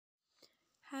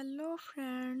Hello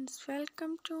friends,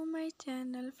 welcome to my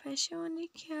channel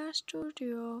Fashionic Hair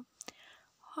Studio.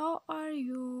 How are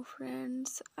you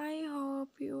friends? I hope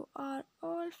you are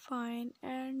all fine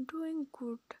and doing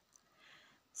good.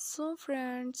 So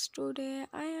friends, today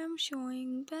I am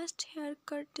showing best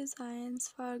haircut designs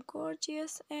for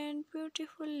gorgeous and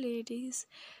beautiful ladies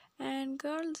and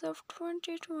girls of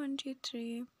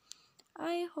 2023.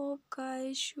 I hope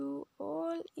guys you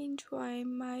all enjoy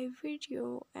my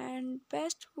video and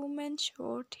best women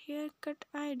short haircut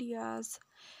ideas.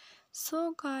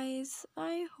 So guys,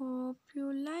 I hope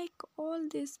you like all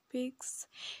these pics,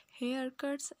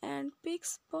 haircuts and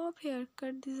pics bob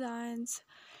haircut designs.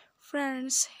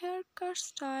 Friends, haircut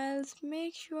styles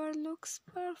make your looks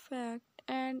perfect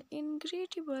and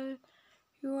incredible.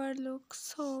 Your look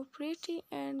so pretty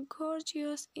and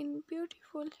gorgeous in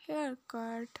beautiful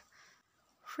haircut.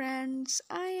 Friends,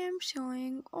 I am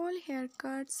showing all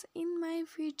haircuts in my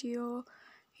video.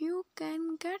 You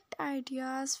can get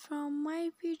ideas from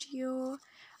my video.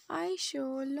 I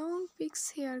show long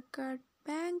pix haircut,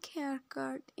 bank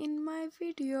haircut in my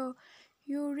video.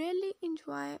 You really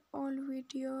enjoy all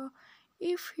video.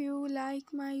 If you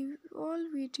like my all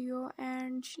video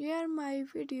and share my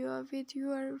video with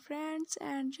your friends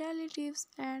and relatives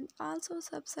and also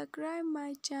subscribe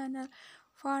my channel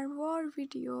for more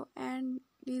video and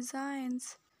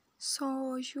designs.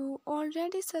 So you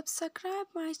already subscribe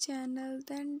my channel,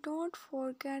 then don't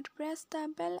forget press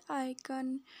the bell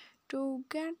icon to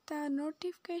get the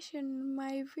notification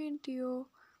my video.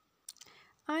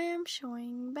 I am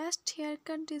showing best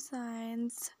haircut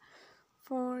designs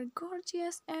for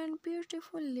gorgeous and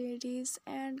beautiful ladies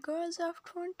and girls of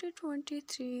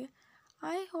 2023.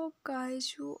 I hope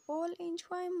guys you all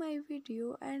enjoy my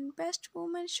video and best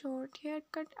woman short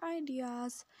haircut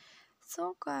ideas.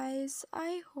 So guys,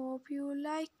 I hope you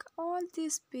like all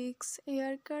these pics,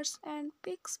 haircuts and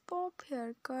pics pop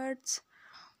haircuts.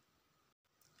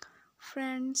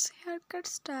 Friends, haircut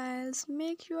styles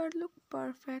make your look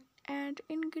perfect and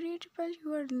incredible.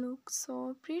 Your look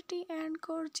so pretty and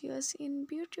gorgeous in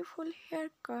beautiful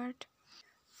haircut.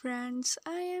 Friends,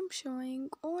 I am showing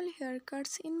all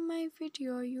haircuts in my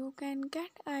video. You can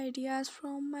get ideas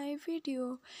from my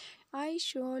video. I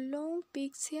show long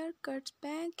pics haircuts,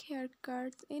 bank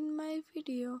haircuts in my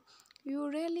video. You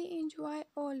really enjoy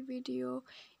all video.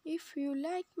 If you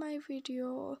like my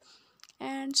video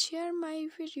and share my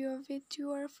video with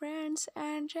your friends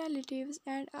and relatives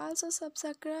and also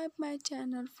subscribe my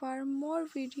channel for more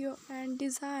video and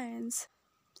designs.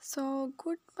 So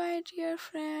goodbye dear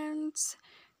friends.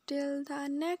 Till the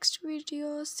next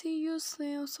video, see you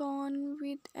soon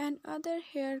with another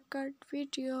haircut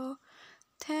video.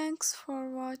 Thanks for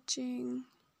watching.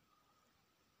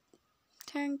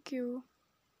 Thank you.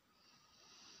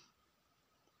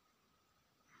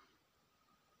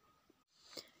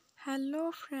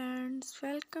 Hello friends,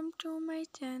 welcome to my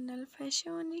channel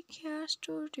Fashionic Hair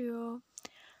Studio.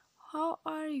 How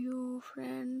are you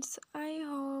friends? I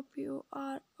hope you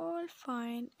are all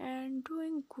fine and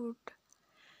doing good.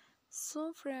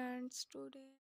 So friends, today